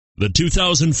The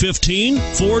 2015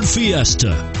 Ford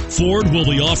Fiesta. Ford will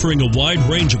be offering a wide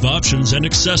range of options and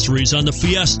accessories on the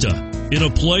Fiesta in a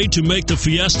play to make the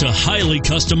Fiesta highly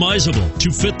customizable to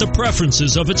fit the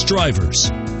preferences of its drivers,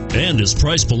 and is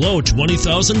priced below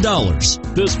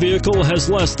 $20,000. This vehicle has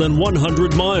less than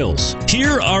 100 miles.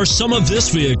 Here are some of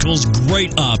this vehicle's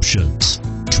great options: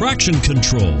 traction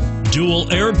control, dual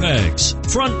airbags,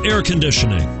 front air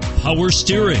conditioning, power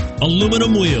steering,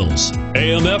 aluminum wheels,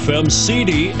 AM/FM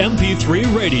CD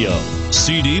MP3 radio,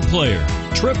 CD player,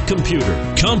 trip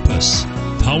computer, compass,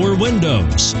 power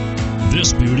windows.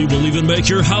 This beauty will even make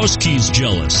your house keys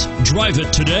jealous. Drive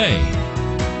it today.